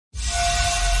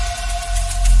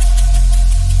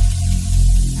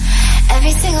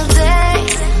single day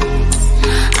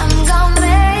I'm gonna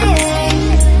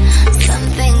make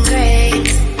something great.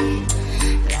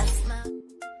 That's my...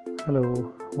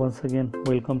 Hello, once again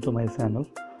welcome to my channel.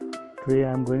 Today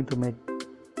I am going to make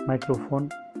microphone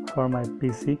for my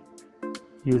PC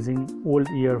using old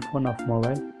earphone of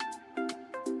mobile.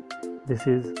 This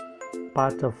is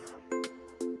part of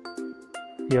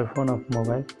earphone of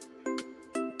mobile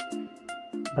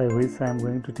by which I am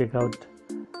going to take out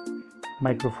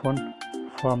microphone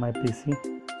for my PC.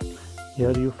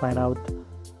 Here you find out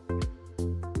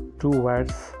two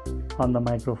wires on the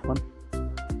microphone.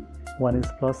 One is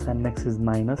plus and next is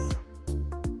minus.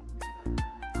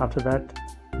 After that,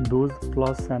 those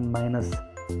plus and minus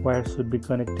wires should be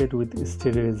connected with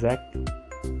stereo jack.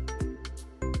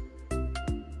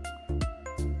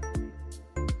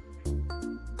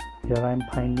 Here I am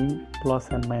finding plus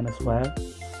and minus wire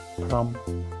from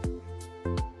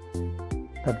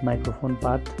that microphone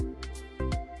part,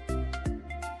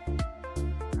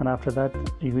 and after that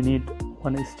you need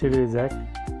one stereo jack.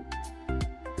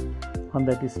 On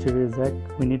that stereo jack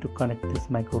we need to connect this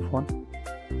microphone.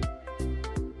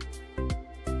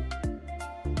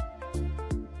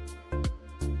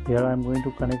 Here I am going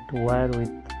to connect wire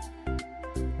with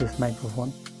this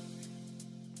microphone.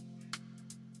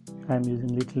 I am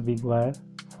using little big wire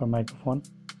for microphone.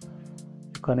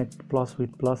 You connect plus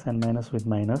with plus and minus with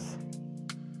minus.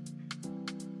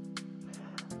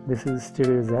 This is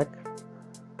stereo jack.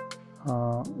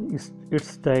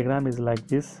 Its diagram is like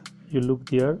this. You look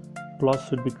there, plus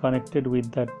should be connected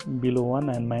with that below one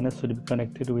and minus should be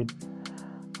connected with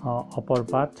upper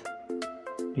part.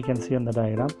 You can see on the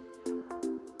diagram.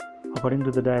 According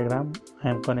to the diagram, I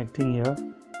am connecting here.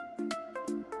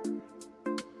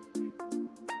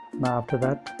 Now after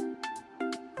that,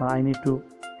 I need to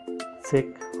check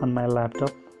on my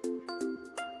laptop.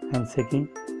 I am checking.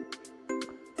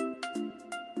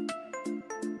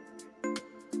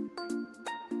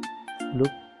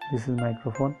 Look, this is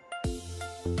microphone.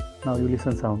 Now you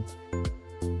listen sound.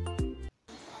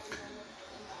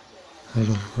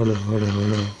 Hello.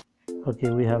 Okay,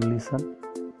 we have listened.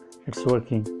 It's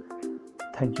working.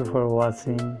 Thank you for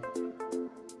watching.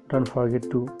 Don't forget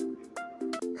to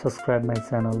subscribe my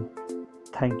channel.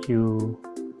 Thank you.